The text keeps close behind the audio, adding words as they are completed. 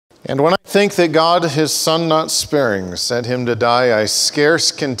And when I think that God, his Son not sparing, sent him to die, I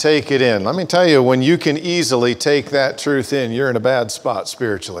scarce can take it in. Let me tell you, when you can easily take that truth in, you're in a bad spot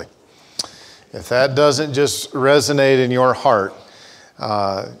spiritually. If that doesn't just resonate in your heart,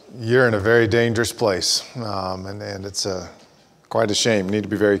 you're in a very dangerous place. And it's quite a shame. You need to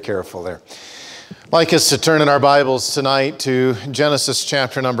be very careful there. I'd like us to turn in our Bibles tonight to Genesis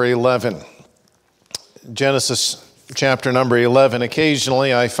chapter number 11. Genesis chapter number 11.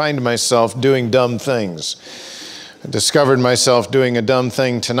 Occasionally, I find myself doing dumb things. I discovered myself doing a dumb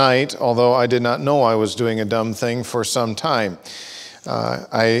thing tonight, although I did not know I was doing a dumb thing for some time.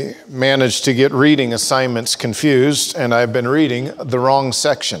 I managed to get reading assignments confused, and I've been reading the wrong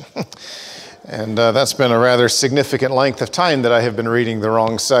section. And that's been a rather significant length of time that I have been reading the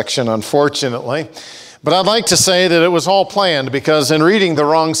wrong section, unfortunately. But I'd like to say that it was all planned, because in reading the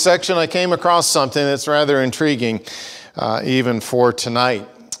wrong section, I came across something that's rather intriguing, even for tonight.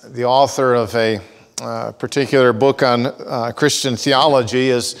 The author of a particular book on Christian theology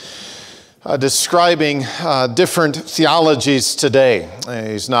is describing different theologies today.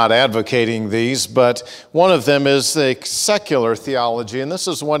 He's not advocating these, but one of them is a secular theology, and this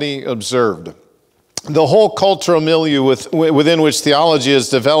is what he observed. The whole cultural milieu within which theology is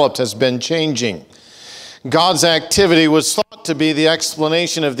developed has been changing. God's activity was thought to be the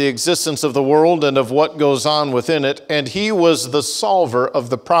explanation of the existence of the world and of what goes on within it, and he was the solver of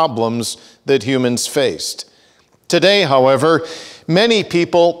the problems that humans faced. Today, however, many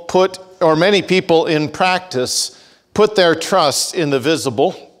people in practice put their trust in the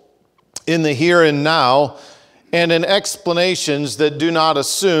visible, in the here and now, and in explanations that do not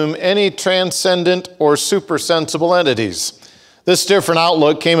assume any transcendent or supersensible entities. This different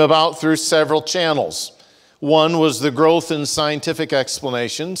outlook came about through several channels. One was the growth in scientific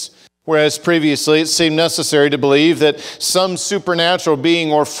explanations, whereas previously it seemed necessary to believe that some supernatural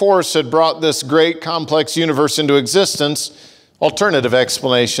being or force had brought this great complex universe into existence. Alternative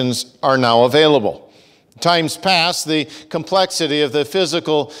explanations are now available. In times past, the complexity of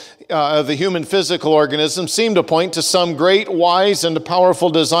the human physical organism seemed to point to some great, wise, and powerful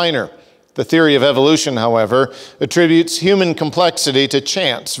designer. The theory of evolution, however, attributes human complexity to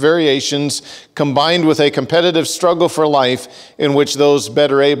chance, variations, combined with a competitive struggle for life in which those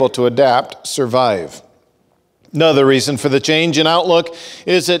better able to adapt survive. Another reason for the change in outlook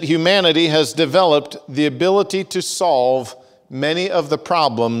is that humanity has developed the ability to solve many of the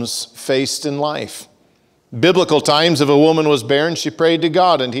problems faced in life. Biblical times, if a woman was barren, she prayed to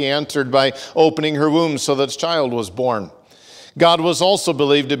God, and he answered by opening her womb so that a child was born. God was also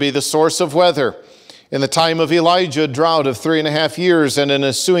believed to be the source of weather. In the time of Elijah, a drought of 3.5 years and an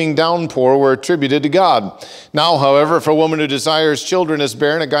ensuing downpour were attributed to God. Now, however, if a woman who desires children is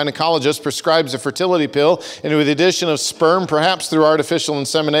barren, a gynecologist prescribes a fertility pill, and with the addition of sperm, perhaps through artificial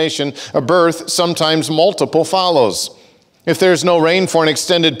insemination, a birth, sometimes multiple, follows. If there's no rain for an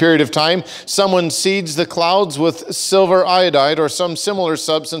extended period of time, someone seeds the clouds with silver iodide or some similar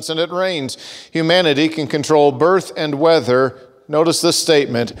substance and it rains. Humanity can control birth and weather. Notice this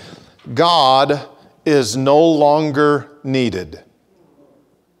statement: God is no longer needed.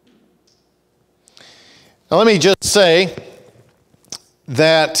 Now let me just say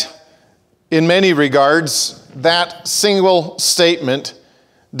that in many regards, that single statement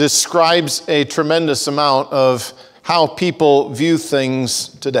describes a tremendous amount of how people view things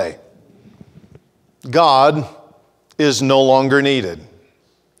today. God is no longer needed.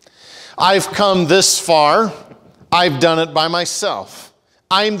 I've come this far. I've done it by myself.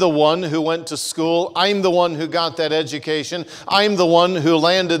 I'm the one who went to school. I'm the one who got that education. I'm the one who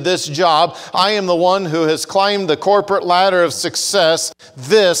landed this job. I am the one who has climbed the corporate ladder of success.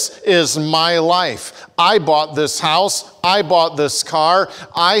 This is my life. I bought this house. I bought this car.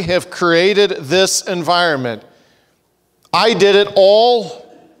 I have created this environment. I did it all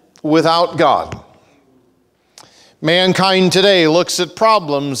without God. Mankind today looks at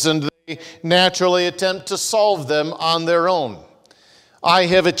problems and they naturally attempt to solve them on their own. I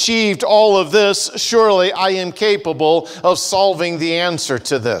have achieved all of this. Surely I am capable of solving the answer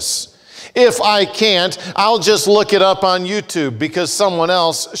to this. If I can't, I'll just look it up on YouTube because someone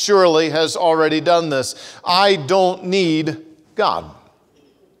else surely has already done this. I don't need God.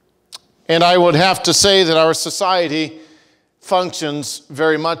 And I would have to say that our society functions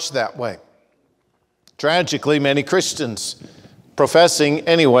very much that way. Tragically, many Christians, professing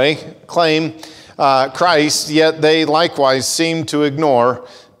anyway, claim Christ, yet they likewise seem to ignore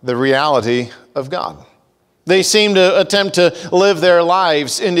the reality of God. They seem to attempt to live their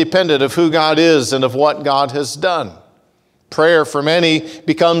lives independent of who God is and of what God has done. Prayer for many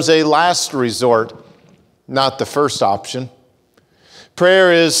becomes a last resort, not the first option.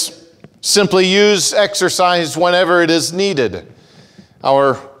 Prayer is Simply use exercise whenever it is needed.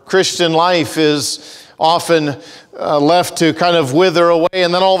 Our Christian life is often left to kind of wither away,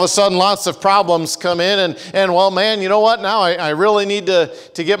 and then all of a sudden lots of problems come in, and well, man, you know what, now I really need to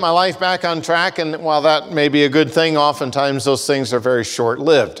get my life back on track, and while that may be a good thing, oftentimes those things are very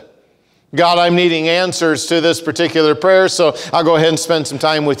short-lived. God, I'm needing answers to this particular prayer, so I'll go ahead and spend some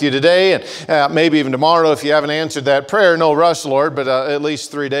time with you today, and maybe even tomorrow if you haven't answered that prayer. No rush, Lord, but at least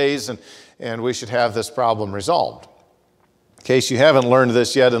 3 days, and we should have this problem resolved. In case you haven't learned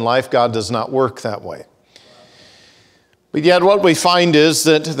this yet in life, God does not work that way. But yet what we find is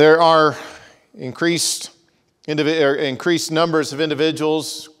that there are increased numbers of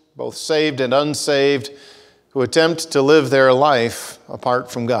individuals, both saved and unsaved, who attempt to live their life apart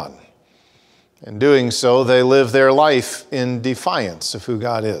from God. In doing so, they live their life in defiance of who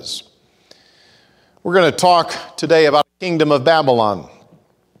God is. We're going to talk today about the kingdom of Babylon,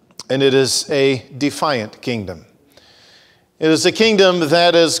 and it is a defiant kingdom. It is a kingdom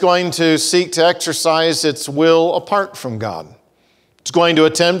that is going to seek to exercise its will apart from God. It's going to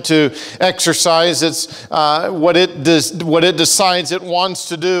attempt to exercise what it decides it wants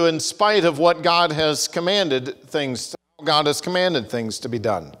to do in spite of what God has commanded things to be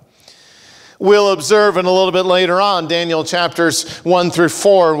done. We'll observe in a little bit later on, Daniel chapters 1 through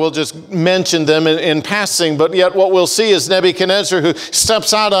 4, we'll just mention them in passing, but yet what we'll see is Nebuchadnezzar who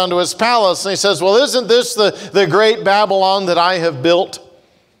steps out onto his palace and he says, well, isn't this the great Babylon that I have built?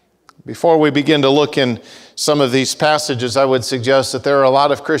 Before we begin to look in some of these passages, I would suggest that there are a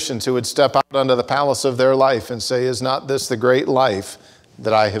lot of Christians who would step out onto the palace of their life and say, is not this the great life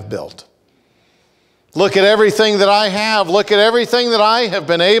that I have built? Look at everything that I have. Look at everything that I have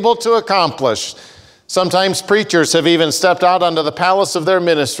been able to accomplish. Sometimes preachers have even stepped out onto the palace of their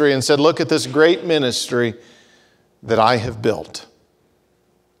ministry and said, look at this great ministry that I have built.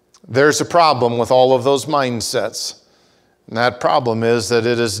 There's a problem with all of those mindsets. And that problem is that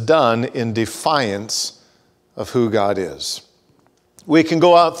it is done in defiance of who God is. We can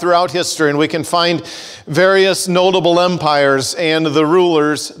go out throughout history and we can find various notable empires and the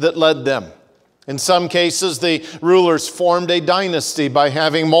rulers that led them. In some cases, the rulers formed a dynasty by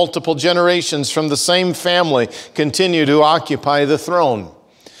having multiple generations from the same family continue to occupy the throne.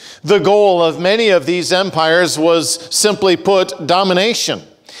 The goal of many of these empires was, simply put, domination.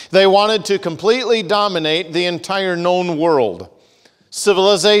 They wanted to completely dominate the entire known world.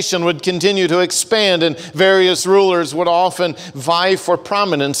 Civilization would continue to expand, and various rulers would often vie for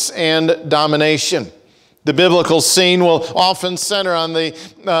prominence and domination. The biblical scene will often center on the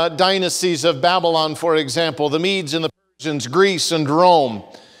dynasties of Babylon, for example, the Medes and the Persians, Greece and Rome.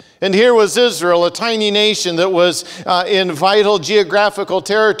 And here was Israel, a tiny nation that was in vital geographical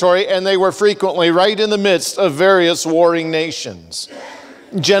territory, and they were frequently right in the midst of various warring nations.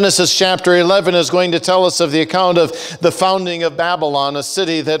 Genesis chapter 11 is going to tell us of the account of the founding of Babylon, a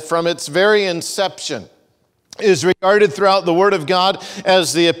city that from its very inception is regarded throughout the Word of God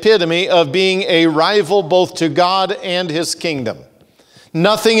as the epitome of being a rival both to God and His kingdom.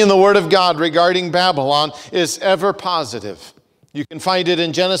 Nothing in the Word of God regarding Babylon is ever positive. You can find it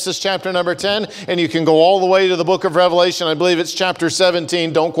in Genesis chapter number 10, and you can go all the way to the book of Revelation. I believe it's chapter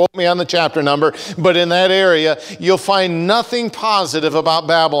 17. Don't quote me on the chapter number, but in that area, you'll find nothing positive about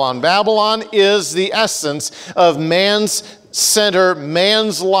Babylon. Babylon is the essence of man's center,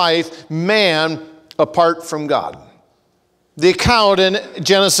 man's life, man apart from God. The account in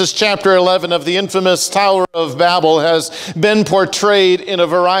Genesis chapter 11 of the infamous Tower of Babel has been portrayed in a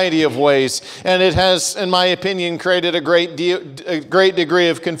variety of ways, and it has, in my opinion, created a great degree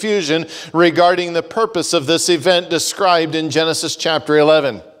of confusion regarding the purpose of this event described in Genesis chapter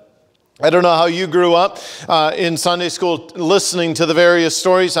 11. I don't know how you grew up in Sunday school listening to the various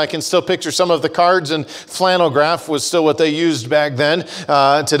stories. I can still picture some of the cards, and flannel graph was still what they used back then.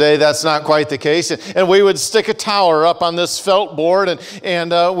 Today, that's not quite the case. And we would stick a tower up on this felt board,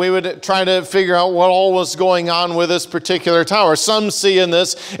 and we would try to figure out what all was going on with this particular tower. Some see in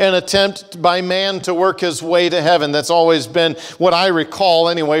this an attempt by man to work his way to heaven. That's always been what I recall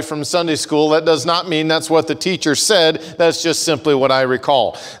anyway from Sunday school. That does not mean that's what the teacher said. That's just simply what I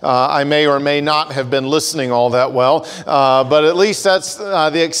recall. I may or may not have been listening all that well, but at least that's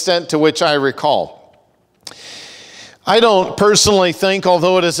the extent to which I recall. I don't personally think,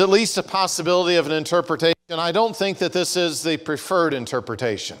 although it is at least a possibility of an interpretation, I don't think that this is the preferred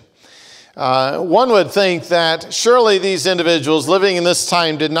interpretation. One would think that surely these individuals living in this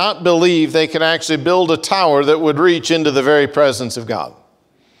time did not believe they could actually build a tower that would reach into the very presence of God.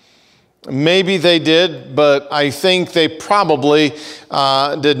 Maybe they did, but I think they probably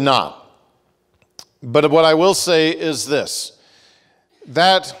did not. But what I will say is this,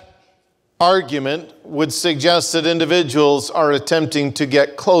 that argument would suggest that individuals are attempting to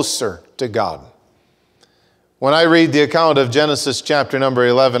get closer to God. When I read the account of Genesis chapter number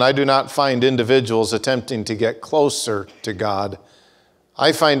 11, I do not find individuals attempting to get closer to God.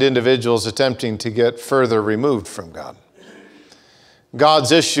 I find individuals attempting to get further removed from God.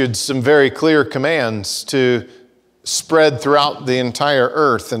 God's issued some very clear commands to spread throughout the entire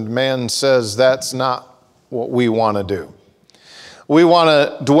earth, and man says that's not what we want to do. We want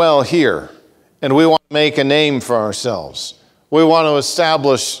to dwell here, and we want to make a name for ourselves. We want to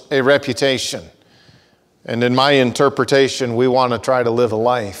establish a reputation. And in my interpretation, we want to try to live a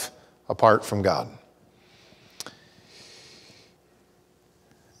life apart from God.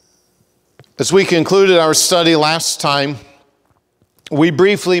 As we concluded our study last time, we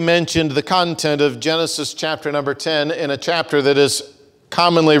briefly mentioned the content of Genesis chapter number 10 in a chapter that is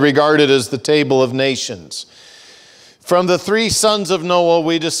commonly regarded as the Table of Nations. From the three sons of Noah,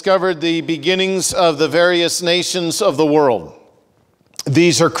 we discovered the beginnings of the various nations of the world.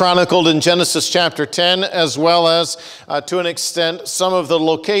 These are chronicled in Genesis chapter 10, as well as, to an extent, some of the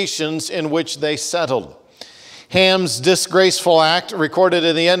locations in which they settled. Ham's disgraceful act, recorded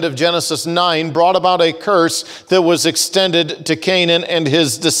in the end of Genesis 9, brought about a curse that was extended to Canaan and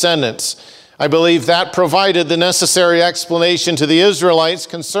his descendants. I believe that provided the necessary explanation to the Israelites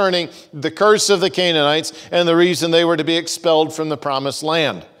concerning the curse of the Canaanites and the reason they were to be expelled from the promised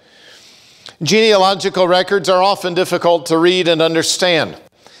land. Genealogical records are often difficult to read and understand.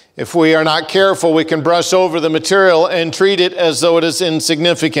 If we are not careful, we can brush over the material and treat it as though it is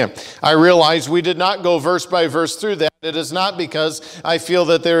insignificant. I realize we did not go verse by verse through that. It is not because I feel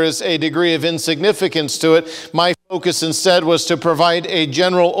that there is a degree of insignificance to it. My focus instead was to provide a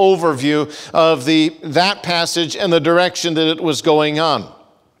general overview of that passage and the direction that it was going on.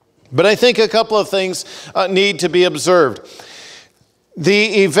 But I think a couple of things need to be observed.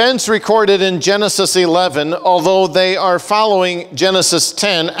 The events recorded in Genesis 11, although they are following Genesis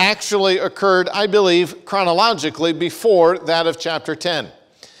 10, actually occurred, I believe, chronologically before that of chapter 10.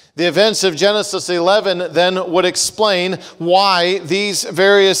 The events of Genesis 11 then would explain why these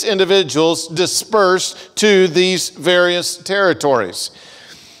various individuals dispersed to these various territories.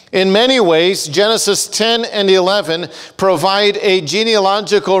 In many ways, Genesis 10 and 11 provide a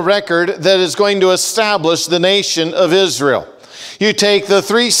genealogical record that is going to establish the nation of Israel. You take the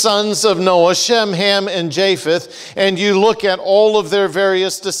three sons of Noah, Shem, Ham, and Japheth, and you look at all of their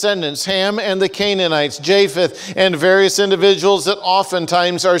various descendants, Ham and the Canaanites, Japheth, and various individuals that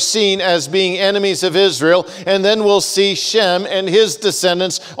oftentimes are seen as being enemies of Israel, and then we'll see Shem and his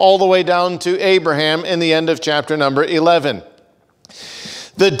descendants all the way down to Abraham in the end of chapter number 11.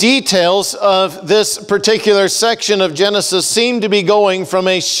 The details of this particular section of Genesis seem to be going from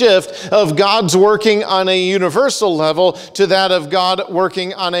a shift of God's working on a universal level to that of God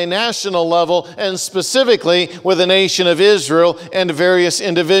working on a national level, and specifically with the nation of Israel and various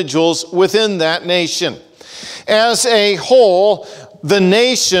individuals within that nation. As a whole, the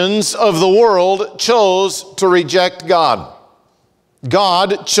nations of the world chose to reject God.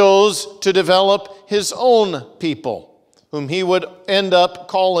 God chose to develop his own people, whom he would end up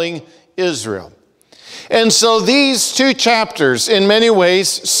calling Israel. And so these two chapters, in many ways,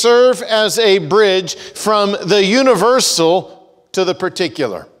 serve as a bridge from the universal to the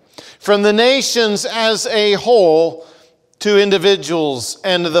particular, from the nations as a whole to individuals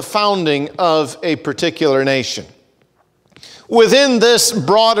and the founding of a particular nation. Within this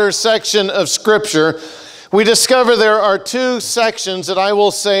broader section of Scripture, we discover there are two sections that I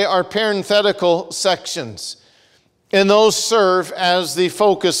will say are parenthetical sections. And those serve as the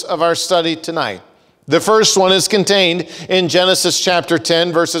focus of our study tonight. The first one is contained in Genesis chapter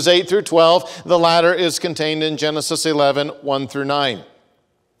 10, verses 8 through 12. The latter is contained in Genesis 11, 1 through 9.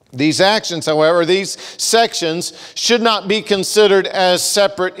 These actions, however, these sections should not be considered as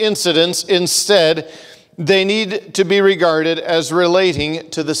separate incidents. Instead, they need to be regarded as relating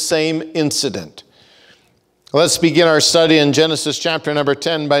to the same incident. Let's begin our study in Genesis chapter number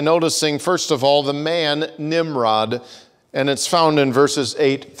 10 by noticing, first of all, the man Nimrod, and it's found in verses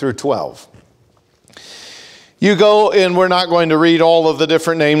 8 through 12. You go, and we're not going to read all of the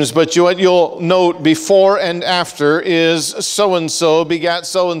different names, but you'll note before and after is so-and-so begat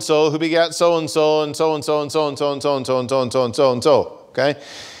so-and-so, who begat so-and-so, and so-and-so, and so-and-so, and so-and-so, and so-and-so, and so-and-so, okay?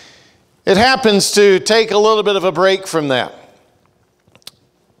 It happens to take a little bit of a break from that.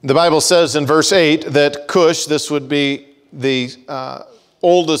 The Bible says in verse 8 that Cush, this would be the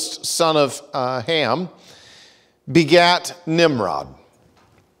oldest son of Ham, begat Nimrod.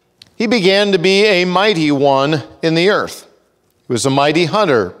 He began to be a mighty one in the earth. He was a mighty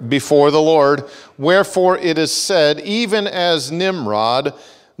hunter before the Lord. Wherefore it is said, even as Nimrod,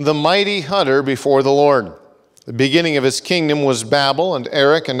 the mighty hunter before the Lord. The beginning of his kingdom was Babel, and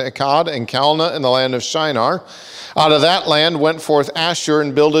Erech, and Akkad, and Calneh, in the land of Shinar. Out of that land went forth Ashur,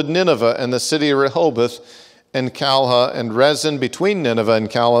 and builded Nineveh, and the city of Rehoboth, and Calneh, and Rezin. Between Nineveh and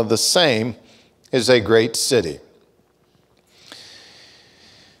Calneh, the same is a great city.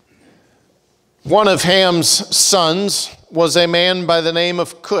 One of Ham's sons was a man by the name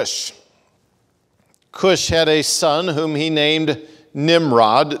of Cush. Cush had a son whom he named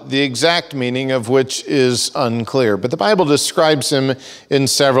Nimrod, the exact meaning of which is unclear. But the Bible describes him in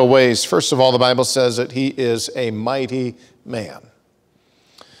several ways. First of all, the Bible says that he is a mighty man.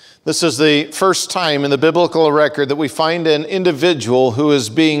 This is the first time in the biblical record that we find an individual who is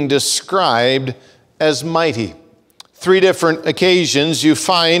being described as mighty. 3 different occasions you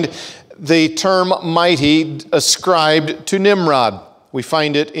find the term mighty ascribed to Nimrod. We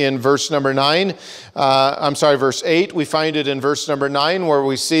find it in verse 8. We find it in verse number 9, where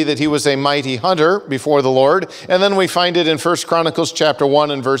we see that he was a mighty hunter before the Lord. And then we find it in 1 Chronicles chapter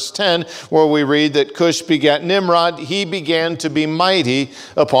 1 and verse 10, where we read that Cush begat Nimrod. He began to be mighty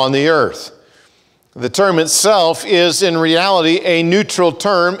upon the earth. The term itself is in reality a neutral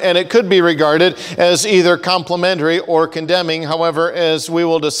term, and it could be regarded as either complimentary or condemning. However, as we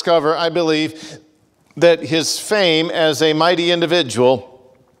will discover, I believe that his fame as a mighty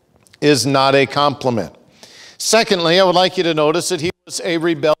individual is not a compliment. Secondly, I would like you to notice that he was a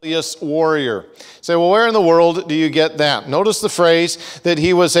rebellious warrior. Say, well, where in the world do you get that? Notice the phrase that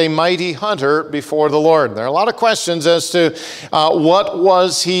he was a mighty hunter before the Lord. There are a lot of questions as to what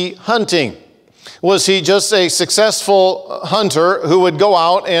was he hunting. Was he just a successful hunter who would go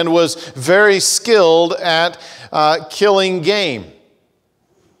out and was very skilled at killing game?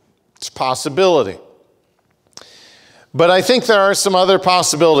 It's a possibility. But I think there are some other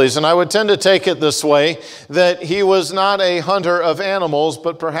possibilities, and I would tend to take it this way, that he was not a hunter of animals,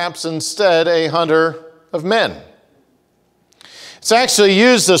 but perhaps instead a hunter of men. It's actually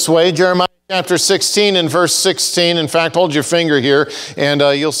used this way, Jeremiah chapter 16 and verse 16. In fact, hold your finger here, and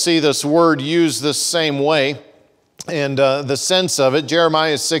you'll see this word used this same way. And the sense of it,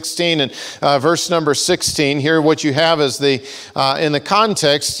 Jeremiah 16 and verse number 16. Here what you have is in the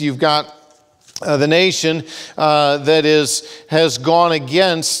context, you've got the nation that has gone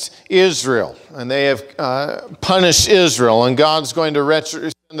against Israel, and they have punished Israel, and God's going to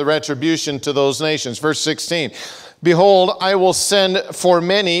send the retribution to those nations. Verse 16, behold, I will send for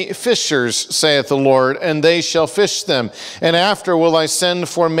many fishers, saith the Lord, and they shall fish them. And after will I send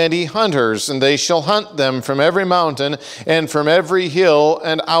for many hunters, and they shall hunt them from every mountain and from every hill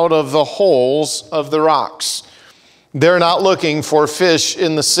and out of the holes of the rocks. They're not looking for fish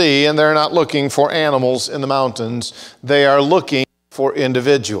in the sea, and they're not looking for animals in the mountains. They are looking for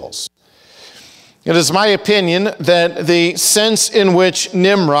individuals. It is my opinion that the sense in which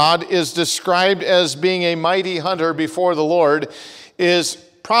Nimrod is described as being a mighty hunter before the Lord is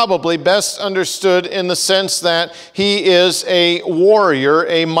probably best understood in the sense that he is a warrior,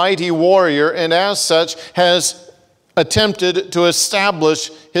 a mighty warrior, and as such has attempted to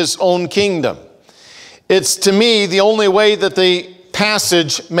establish his own kingdom. It's, to me, the only way that the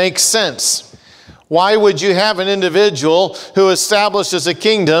passage makes sense. Why would you have an individual who establishes a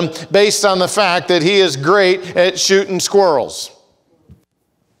kingdom based on the fact that he is great at shooting squirrels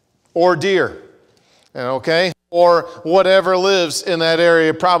or deer, okay, or whatever lives in that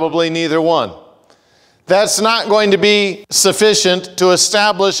area? Probably neither one. That's not going to be sufficient to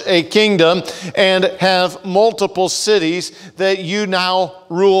establish a kingdom and have multiple cities that you now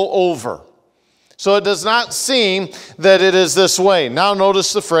rule over. So it does not seem that it is this way. Now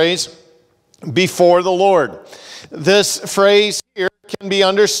notice the phrase, before the Lord. This phrase here can be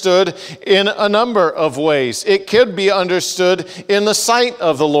understood in a number of ways. It could be understood in the sight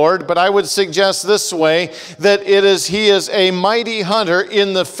of the Lord, but I would suggest this way, that he is a mighty hunter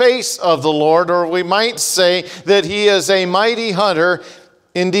in the face of the Lord, or we might say that he is a mighty hunter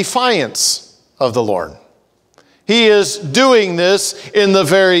in defiance of the Lord. He is doing this in the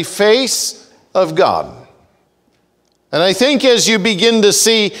very face of God. And I think as you begin to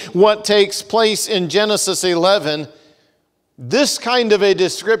see what takes place in Genesis 11, this kind of a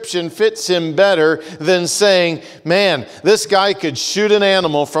description fits him better than saying, man, this guy could shoot an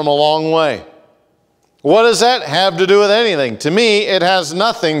animal from a long way. What does that have to do with anything? To me, it has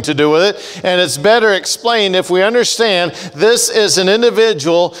nothing to do with it, and it's better explained if we understand this is an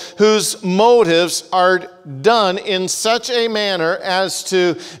individual whose motives are done in such a manner as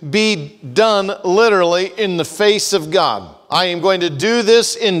to be done literally in the face of God. I am going to do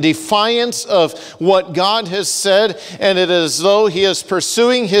this in defiance of what God has said, and it is as though he is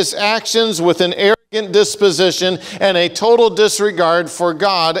pursuing his actions with an arrogance arrogant disposition and a total disregard for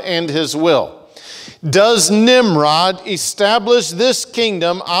God and his will. Does Nimrod establish this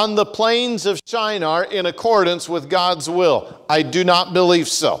kingdom on the plains of Shinar in accordance with God's will? I do not believe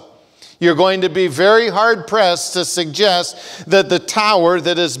so. You're going to be very hard-pressed to suggest that the tower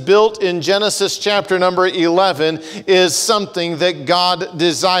that is built in Genesis chapter number 11 is something that God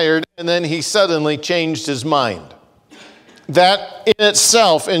desired and then he suddenly changed his mind. That in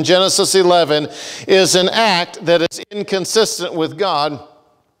itself, in Genesis 11, is an act that is inconsistent with God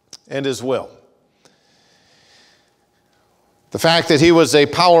and his will. The fact that he was a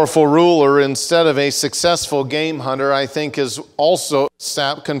powerful ruler instead of a successful game hunter, I think, is also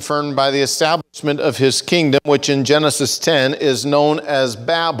confirmed by the establishment of his kingdom, which in Genesis 10 is known as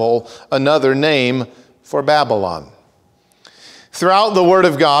Babel, another name for Babylon. Throughout the Word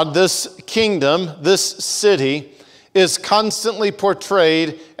of God, this kingdom, this city, is constantly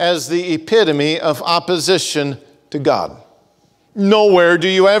portrayed as the epitome of opposition to God. Nowhere do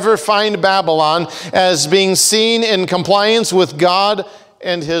you ever find Babylon as being seen in compliance with God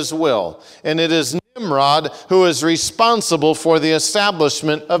and his will. And it is Nimrod who is responsible for the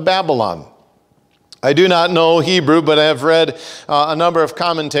establishment of Babylon. I do not know Hebrew, but I have read a number of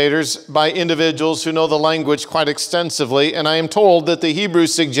commentators by individuals who know the language quite extensively, and I am told that the Hebrew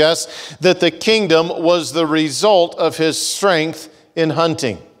suggests that the kingdom was the result of his strength in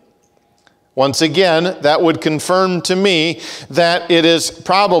hunting. Once again, that would confirm to me that it is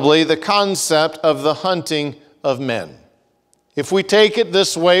probably the concept of the hunting of men. If we take it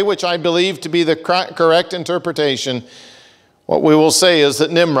this way, which I believe to be the correct interpretation, what we will say is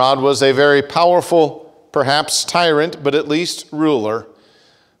that Nimrod was a very powerful, perhaps tyrant, but at least ruler,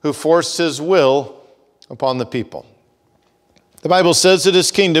 who forced his will upon the people. The Bible says that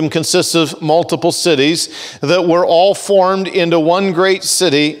his kingdom consists of multiple cities that were all formed into one great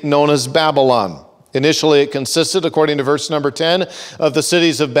city known as Babylon. Initially, it consisted, according to verse number 10, of the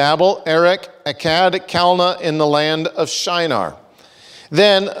cities of Babel, Erech, Akkad, Calneh in the land of Shinar.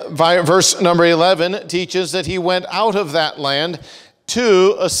 Then, verse number 11 teaches that he went out of that land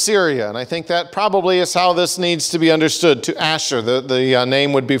to Assyria. And I think that probably is how this needs to be understood, to Asher. The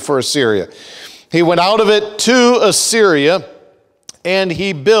name would be for Assyria. He went out of it to Assyria, and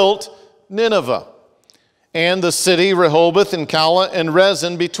he built Nineveh, and the city Rehoboth and Calah and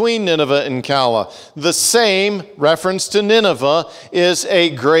Rezin between Nineveh and Calah. The same reference to Nineveh is a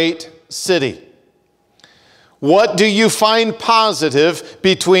great city. What do you find positive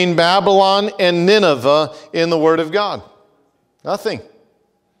between Babylon and Nineveh in the Word of God? Nothing.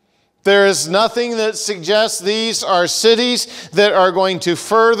 There is nothing that suggests these are cities that are going to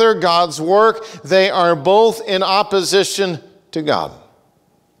further God's work. They are both in opposition to God.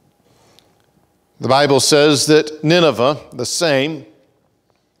 The Bible says that Nineveh, the same,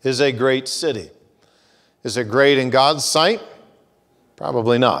 is a great city. Is it great in God's sight?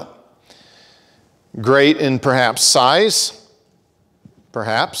 Probably not. Great in perhaps size?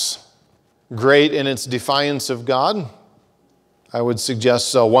 Perhaps. Great in its defiance of God? I would suggest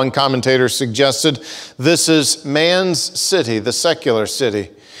so. One commentator suggested this is man's city, the secular city.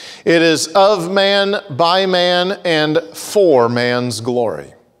 It is of man, by man, and for man's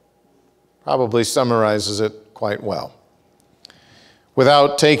glory. Probably summarizes it quite well.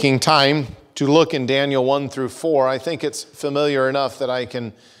 Without taking time to look in Daniel 1 through 4, I think it's familiar enough that I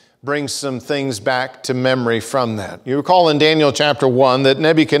can bring some things back to memory from that. You recall in Daniel chapter 1 that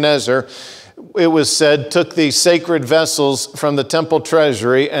Nebuchadnezzar, it was said, took these sacred vessels from the temple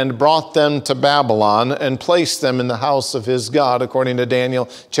treasury and brought them to Babylon and placed them in the house of his God, according to Daniel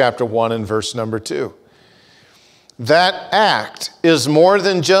chapter 1 and verse number 2. That act is more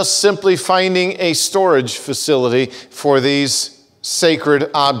than just simply finding a storage facility for these sacred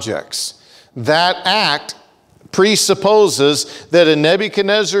objects. That act presupposes that in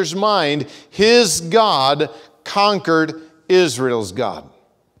Nebuchadnezzar's mind, his God conquered Israel's God.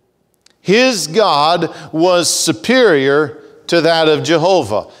 His God was superior to that of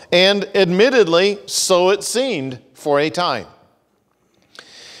Jehovah, and admittedly, so it seemed for a time.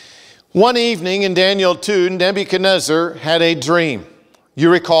 One evening in Daniel 2, Nebuchadnezzar had a dream. You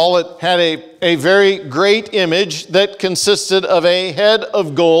recall it had a very great image that consisted of a head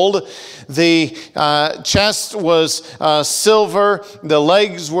of gold. The chest was silver, the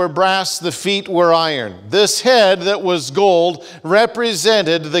legs were brass, the feet were iron. This head that was gold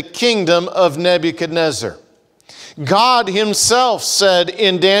represented the kingdom of Nebuchadnezzar. God himself said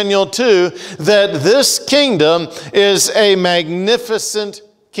in Daniel 2 that this kingdom is a magnificent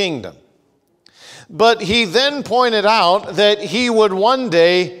kingdom. But he then pointed out that he would one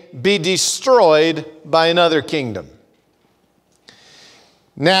day be destroyed by another kingdom.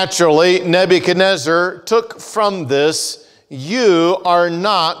 Naturally, Nebuchadnezzar took from this, you are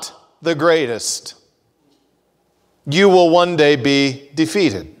not the greatest. You will one day be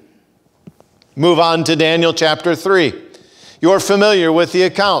defeated. Move on to Daniel chapter 3. You're familiar with the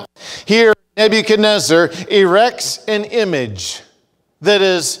account. Here, Nebuchadnezzar erects an image that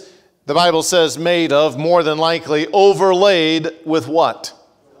is, the Bible says, made of, more than likely, overlaid with what?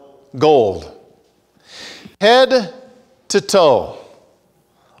 Gold. Head to toe.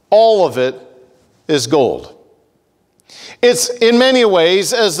 All of it is gold. It's in many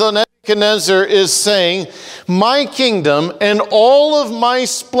ways as though Nebuchadnezzar is saying, my kingdom and all of my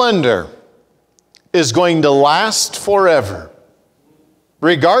splendor is going to last forever,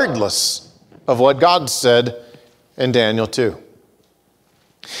 regardless of what God said in Daniel 2.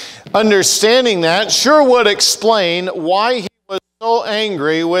 Understanding that sure would explain why he was so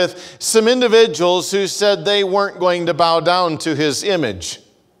angry with some individuals who said they weren't going to bow down to his image.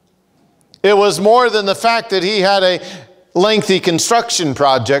 It was more than the fact that he had a lengthy construction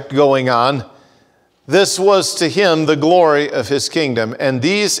project going on. This was to him the glory of his kingdom. And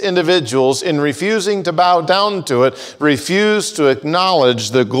these individuals, in refusing to bow down to it, refused to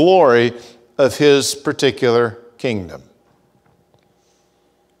acknowledge the glory of his particular kingdom.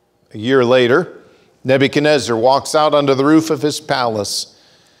 A year later, Nebuchadnezzar walks out under the roof of his palace.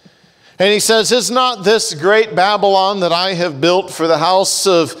 And he says, is not this great Babylon that I have built for the house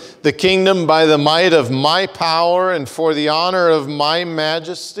of the kingdom by the might of my power and for the honor of my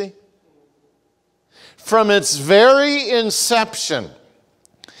majesty? From its very inception,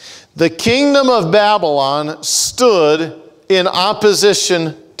 the kingdom of Babylon stood in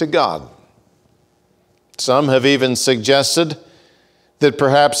opposition to God. Some have even suggested that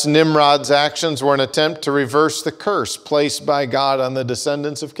perhaps Nimrod's actions were an attempt to reverse the curse placed by God on the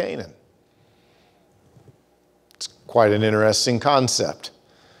descendants of Canaan. It's quite an interesting concept.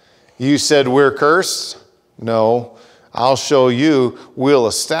 You said we're cursed? No. I'll show you, we'll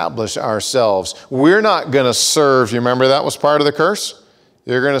establish ourselves. We're not going to serve, you remember that was part of the curse?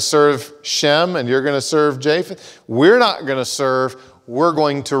 You're going to serve Shem and you're going to serve Japheth. We're not going to serve, we're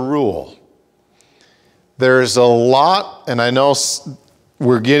going to rule. There's a lot, and I know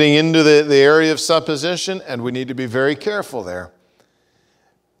we're getting into the area of supposition, and we need to be very careful there.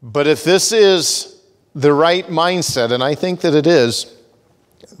 But if this is the right mindset, and I think that it is,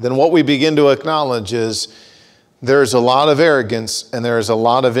 then what we begin to acknowledge is there's a lot of arrogance and there's a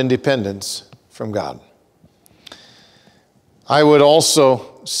lot of independence from God. I would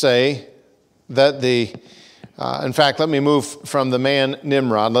also say that in fact, let me move from the man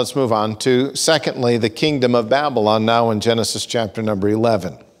Nimrod. Let's move on to, secondly, the kingdom of Babylon now in Genesis chapter number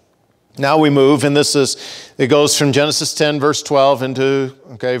 11. Now we move, and it goes from Genesis 10, verse 12 into,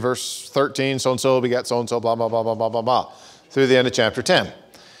 verse 13, so-and-so begat so-and-so, blah, blah, blah, blah, blah, blah, blah, through the end of chapter 10.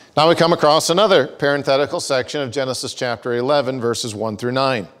 Now we come across another parenthetical section of Genesis chapter 11, verses 1 through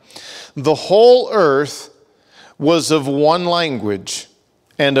 9. The whole earth was of one language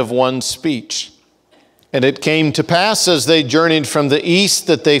and of one speech. And it came to pass as they journeyed from the east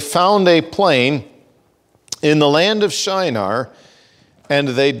that they found a plain in the land of Shinar, and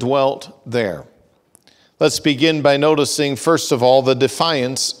they dwelt there. Let's begin by noticing, first of all, the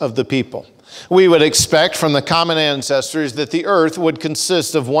defiance of the people. We would expect from the common ancestors that the earth would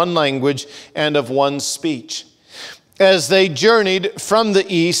consist of one language and of one speech. As they journeyed from the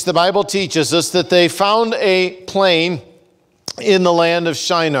east, the Bible teaches us that they found a plain in the land of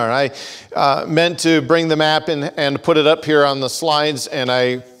Shinar. I meant to bring the map in and put it up here on the slides, and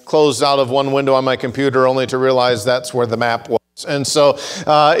I closed out of one window on my computer only to realize that's where the map was. And so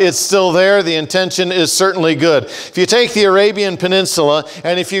it's still there. The intention is certainly good. If you take the Arabian Peninsula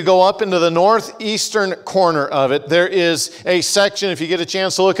and if you go up into the northeastern corner of it, there is a section, if you get a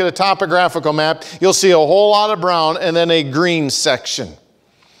chance to look at a topographical map, you'll see a whole lot of brown and then a green section.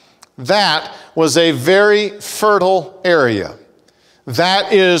 That was a very fertile area.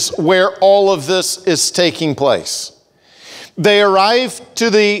 That is where all of this is taking place. They arrive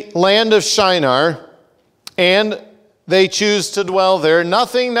to the land of Shinar and they choose to dwell there.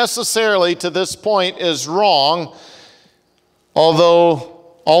 Nothing necessarily to this point is wrong, although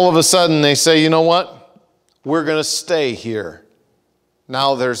all of a sudden they say, you know what? We're going to stay here.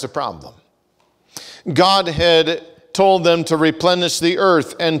 Now there's a problem. God had told them to replenish the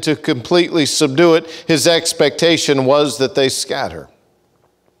earth and to completely subdue it. His expectation was that they scatter.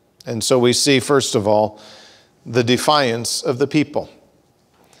 And so we see, first of all, the defiance of the people.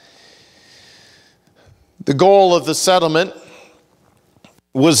 The goal of the settlement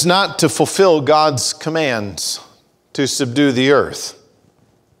was not to fulfill God's commands to subdue the earth.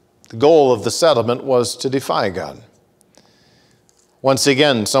 The goal of the settlement was to defy God. Once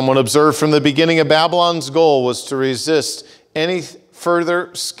again, someone observed from the beginning of Babylon's goal was to resist any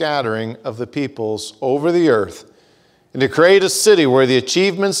further scattering of the peoples over the earth and to create a city where the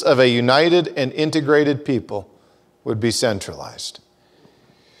achievements of a united and integrated people would be centralized.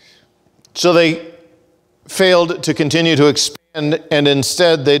 So they failed to continue to expand, and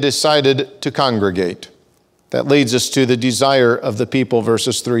instead they decided to congregate. That leads us to the desire of the people,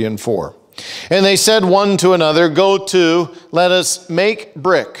 verses 3 and 4. And they said one to another, "Go to, let us make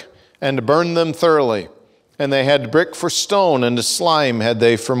brick and burn them thoroughly." And they had brick for stone, and slime had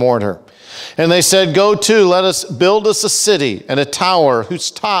they for mortar. And they said, "Go to, let us build us a city and a tower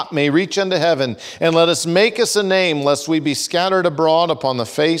whose top may reach unto heaven, and let us make us a name, lest we be scattered abroad upon the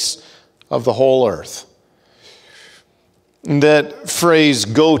face of the whole earth." That phrase,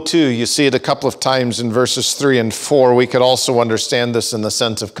 "go to," you see it a couple of times in verses 3 and 4. We could also understand this in the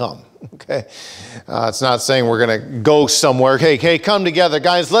sense of come. Okay, it's not saying we're going to go somewhere. Hey, come together,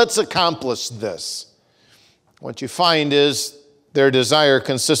 guys, let's accomplish this. What you find is their desire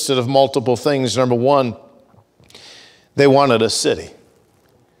consisted of multiple things. Number one, they wanted a city.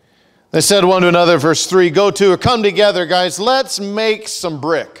 They said one to another, verse 3, "Go to," or "come together, guys, let's make some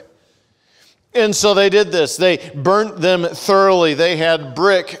brick." And so they did this. They burnt them thoroughly. They had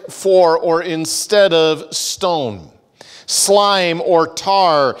brick for or instead of stone. Slime or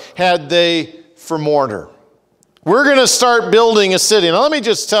tar had they for mortar. We're going to start building a city. Now, let me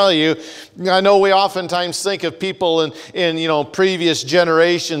just tell you, I know we oftentimes think of people in previous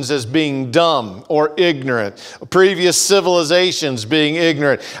generations as being dumb or ignorant, previous civilizations being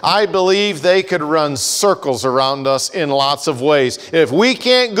ignorant. I believe they could run circles around us in lots of ways. If we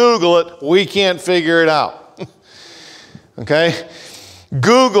can't Google it, we can't figure it out. Okay?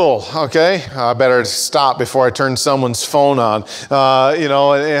 Google, okay? I better stop before I turn someone's phone on. How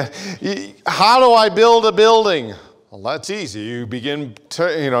do I build a building? Well, that's easy. You begin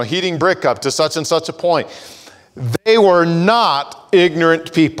heating brick up to such and such a point. They were not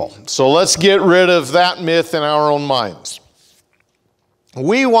ignorant people. So let's get rid of that myth in our own minds.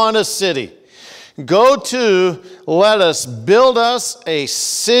 We want a city. Go to, let us build us a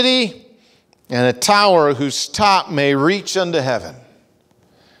city and a tower whose top may reach unto heaven.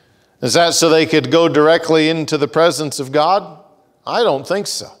 Is that so they could go directly into the presence of God? I don't think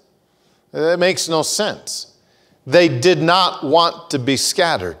so. That makes no sense. They did not want to be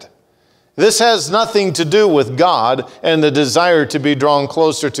scattered. This has nothing to do with God and the desire to be drawn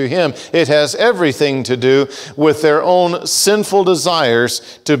closer to Him. It has everything to do with their own sinful desires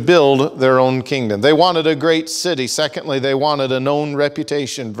to build their own kingdom. They wanted a great city. Secondly, they wanted a known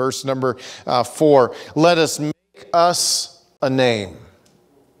reputation. Verse number 4, "Let us make us a name."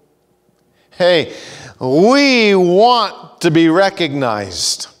 Hey, we want to be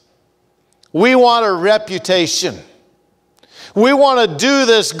recognized. We want a reputation. We want to do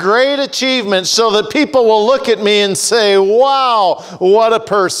this great achievement so that people will look at me and say, "Wow, what a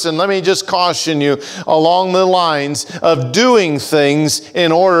person." Let me just caution you along the lines of doing things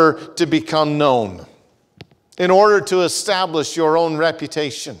in order to become known, in order to establish your own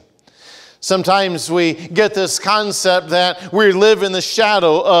reputation. Sometimes we get this concept that we live in the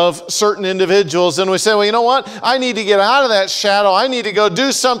shadow of certain individuals, and we say, "Well, you know what? I need to get out of that shadow. I need to go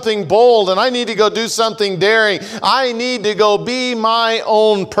do something bold, and I need to go do something daring. I need to go be my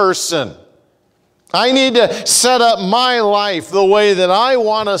own person. I need to set up my life the way that I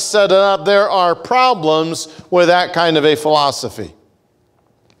want to set it up." There are problems with that kind of a philosophy.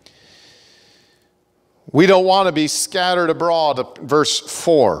 We don't want to be scattered abroad, verse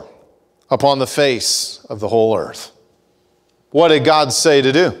 4. Upon the face of the whole earth. What did God say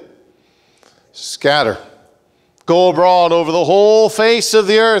to do? Scatter. Go abroad over the whole face of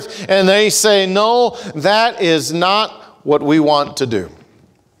the earth. And they say, "No, that is not what we want to do."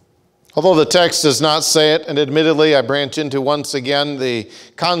 Although the text does not say it, and admittedly I branch into once again the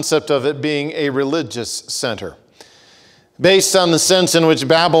concept of it being a religious center. Based on the sense in which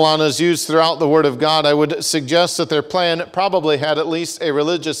Babylon is used throughout the Word of God, I would suggest that their plan probably had at least a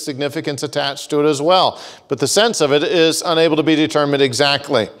religious significance attached to it as well. But the sense of it is unable to be determined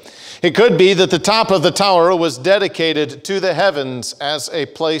exactly. It could be that the top of the tower was dedicated to the heavens as a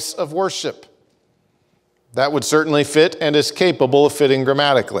place of worship. That would certainly fit and is capable of fitting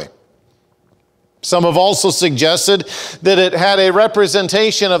grammatically. Some have also suggested that it had a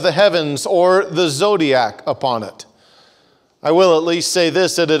representation of the heavens or the zodiac upon it. I will at least say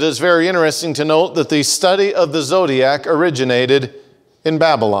this, that it is very interesting to note that the study of the zodiac originated in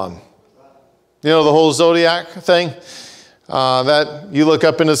Babylon. You know the whole zodiac thing? That you look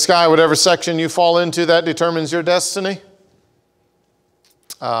up in the sky, whatever section you fall into, that determines your destiny.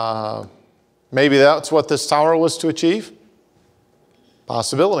 Maybe that's what this tower was to achieve.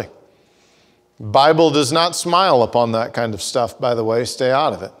 Possibility. Bible does not smile upon that kind of stuff, by the way. Stay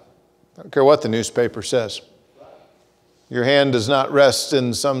out of it. I don't care what the newspaper says. Your hand does not rest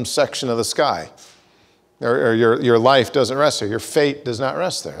in some section of the sky. Or your life doesn't rest there. Your fate does not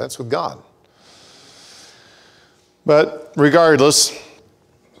rest there. That's with God. But regardless,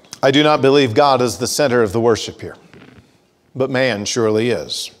 I do not believe God is the center of the worship here. But man surely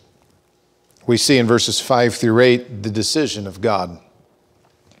is. We see in verses 5 through 8 the decision of God.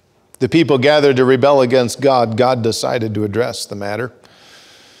 The people gathered to rebel against God. God decided to address the matter.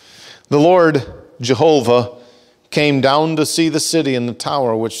 The Lord, Jehovah, came down to see the city and the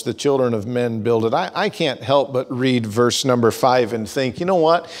tower which the children of men builded. I can't help but read verse number 5 and think, you know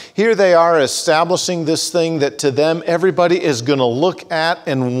what? Here they are establishing this thing that to them everybody is going to look at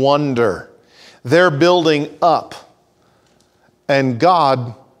and wonder. They're building up. And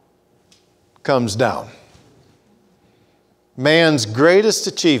God comes down. Man's greatest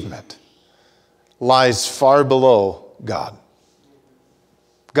achievement lies far below God.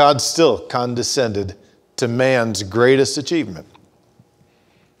 God still condescended to man's greatest achievement.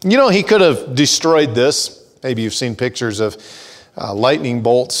 You know, he could have destroyed this. Maybe you've seen pictures of lightning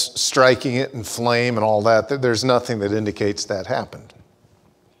bolts striking it and flame and all that. There's nothing that indicates that happened.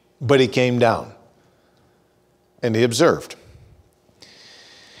 But he came down and he observed.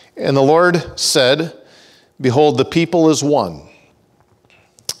 And the Lord said, behold, the people is one,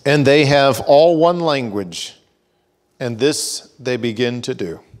 and they have all one language, and this they begin to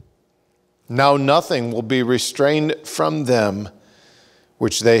do. Now nothing will be restrained from them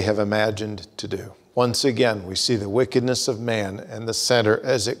which they have imagined to do. Once again, we see the wickedness of man and the center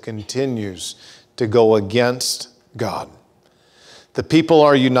as it continues to go against God. The people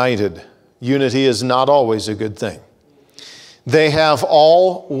are united. Unity is not always a good thing. They have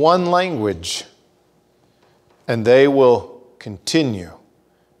all one language, and they will continue,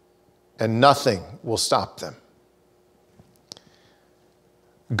 and nothing will stop them.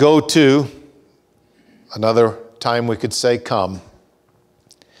 Go to, another time we could say come.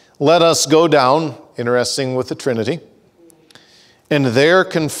 Let us go down, interesting with the Trinity, and there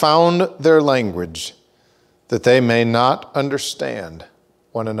confound their language, that they may not understand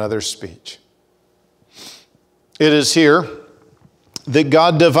one another's speech. It is here that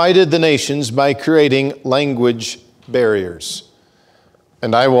God divided the nations by creating language barriers.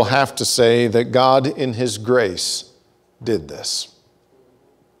 And I will have to say that God in His grace did this.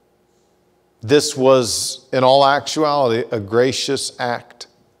 This was, in all actuality, a gracious act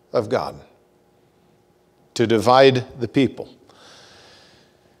of God to divide the people.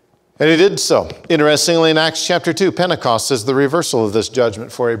 And He did so. Interestingly, in Acts chapter 2, Pentecost is the reversal of this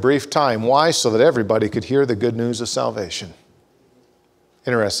judgment for a brief time. Why? So that everybody could hear the good news of salvation.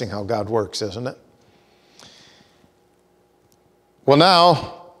 Interesting how God works, isn't it? Well,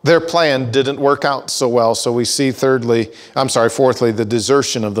 now their plan didn't work out so well, so we see fourthly, the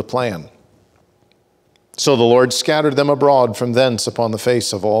desertion of the plan. So the Lord scattered them abroad from thence upon the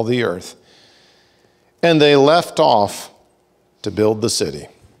face of all the earth. And they left off to build the city.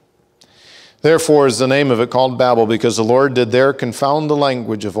 Therefore is the name of it called Babel, because the Lord did there confound the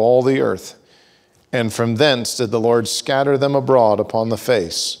language of all the earth. And from thence did the Lord scatter them abroad upon the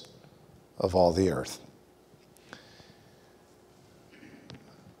face of all the earth.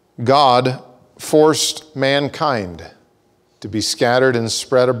 God forced mankind to be scattered and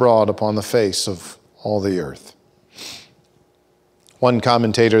spread abroad upon the face of all the earth. One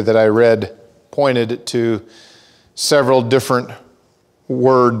commentator that I read pointed to several different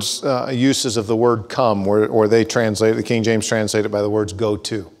words, uses of the word come, or they translate, the King James translate it by the words go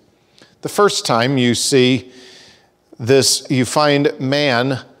to. The first time you see this, you find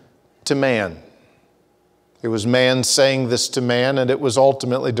man to man. It was man saying this to man, and it was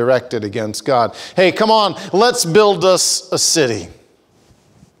ultimately directed against God. Hey, come on, let's build us a city.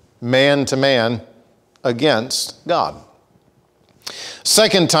 Man to man against God.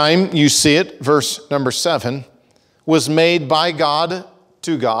 Second time you see it, verse number 7, was made by God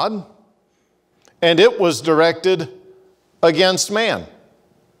to God, and it was directed against man.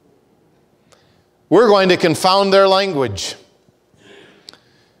 We're going to confound their language.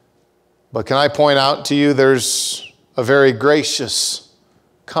 But can I point out to you there's a very gracious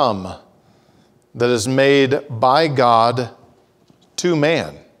come that is made by God to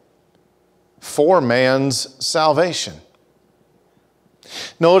man for man's salvation.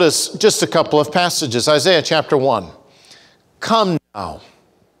 Notice just a couple of passages. Isaiah chapter 1. Come now,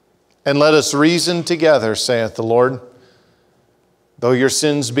 and let us reason together, saith the Lord. Though your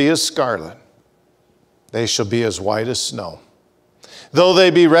sins be as scarlet, they shall be as white as snow. Though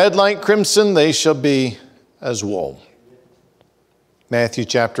they be red like crimson, they shall be as wool. Matthew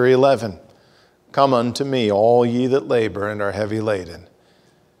chapter 11, come unto me, all ye that labor and are heavy laden,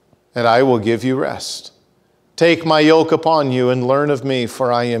 and I will give you rest. Take my yoke upon you and learn of me,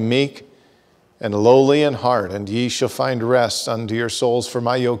 for I am meek and lowly in heart, and ye shall find rest unto your souls, for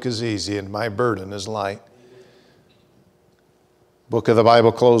my yoke is easy and my burden is light. Book of the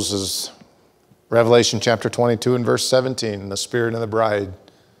Bible closes, Revelation chapter 22 and verse 17, the Spirit and the bride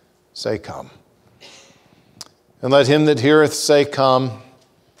say, come. And let him that heareth say, come,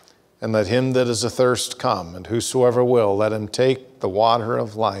 and let him that is athirst come, and whosoever will, let him take the water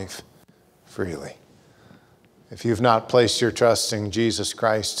of life freely. If you've not placed your trust in Jesus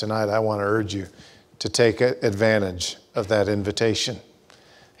Christ tonight, I want to urge you to take advantage of that invitation.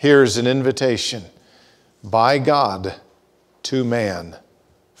 Here's an invitation by God to man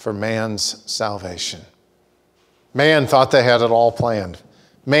for man's salvation. Man thought they had it all planned.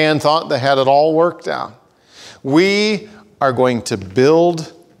 Man thought they had it all worked out. We are going to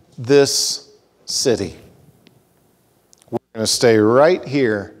build this city. We're going to stay right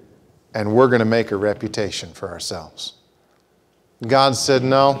here, and we're going to make a reputation for ourselves. God said,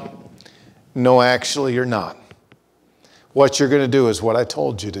 no, actually you're not. What you're going to do is what I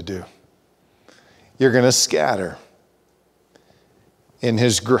told you to do. You're going to scatter. In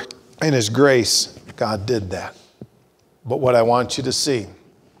His grace, God did that. But what I want you to see,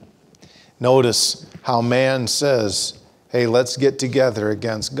 notice how man says, hey, let's get together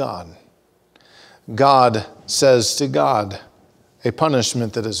against God. God says to God, a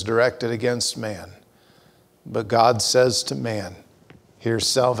punishment that is directed against man. But God says to man, here's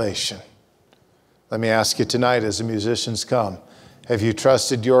salvation. Let me ask you tonight as the musicians come, have you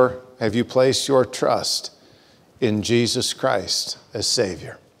placed your trust in Jesus Christ as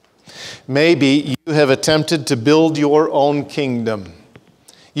Savior? Maybe you have attempted to build your own kingdom.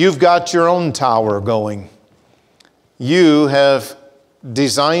 You've got your own tower going. You have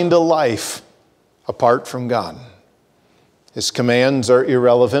designed a life apart from God. His commands are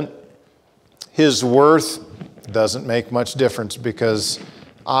irrelevant. His worth doesn't make much difference because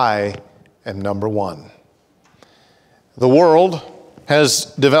I am number one. The world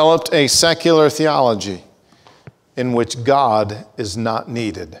has developed a secular theology in which God is not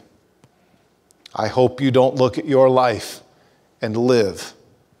needed. I hope you don't look at your life and live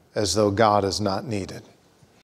as though God is not needed.